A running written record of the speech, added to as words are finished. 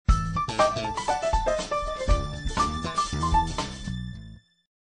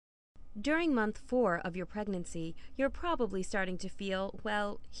During month 4 of your pregnancy, you're probably starting to feel,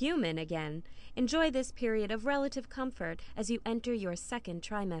 well, human again. Enjoy this period of relative comfort as you enter your second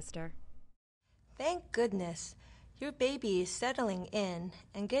trimester. Thank goodness, your baby is settling in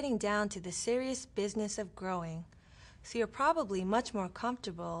and getting down to the serious business of growing. So you're probably much more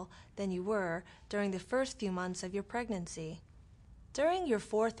comfortable than you were during the first few months of your pregnancy. During your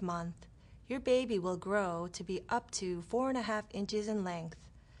 4th month, your baby will grow to be up to 4.5 inches in length.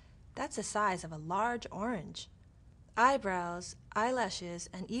 That's the size of a large orange. Eyebrows, eyelashes,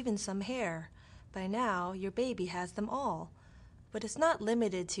 and even some hair. By now, your baby has them all. But it's not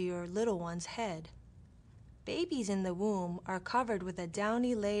limited to your little one's head. Babies in the womb are covered with a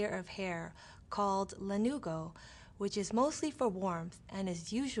downy layer of hair called lanugo, which is mostly for warmth and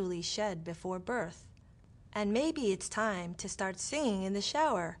is usually shed before birth. And maybe it's time to start singing in the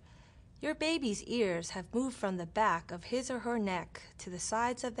shower. Your baby's ears have moved from the back of his or her neck to the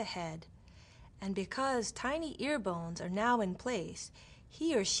sides of the head, and because tiny ear bones are now in place,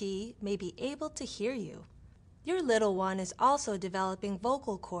 he or she may be able to hear you. Your little one is also developing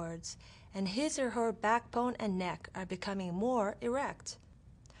vocal cords, and his or her backbone and neck are becoming more erect.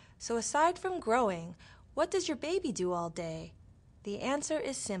 So aside from growing, what does your baby do all day? The answer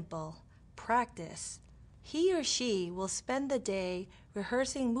is simple: practice. He or she will spend the day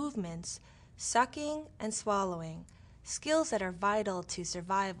rehearsing movements, sucking and swallowing, skills that are vital to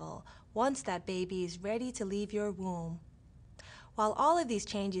survival once that baby is ready to leave your womb. While all of these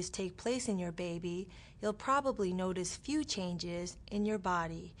changes take place in your baby, you'll probably notice few changes in your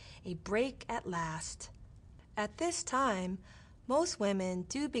body, a break at last. At this time, most women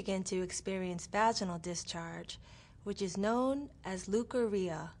do begin to experience vaginal discharge, which is known as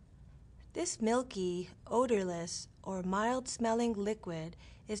leukorrhea. This milky, odorless, or mild-smelling liquid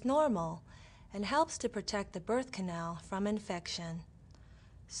is normal and helps to protect the birth canal from infection.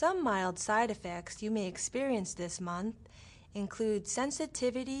 Some mild side effects you may experience this month include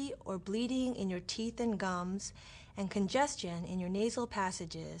sensitivity or bleeding in your teeth and gums and congestion in your nasal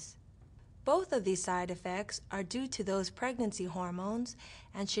passages. Both of these side effects are due to those pregnancy hormones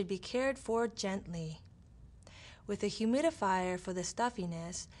and should be cared for gently. With a humidifier for the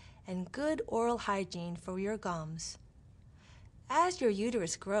stuffiness and good oral hygiene for your gums. As your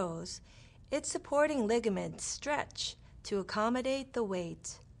uterus grows, its supporting ligaments stretch to accommodate the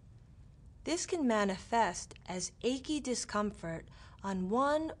weight. This can manifest as achy discomfort on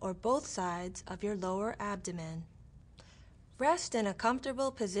one or both sides of your lower abdomen. Rest in a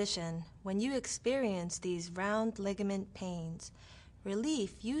comfortable position when you experience these round ligament pains.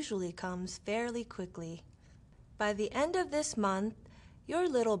 Relief usually comes fairly quickly. By the end of this month, your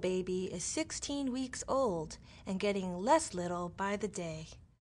little baby is 16 weeks old and getting less little by the day.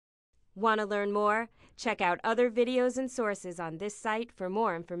 Want to learn more? Check out other videos and sources on this site for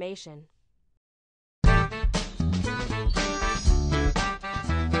more information.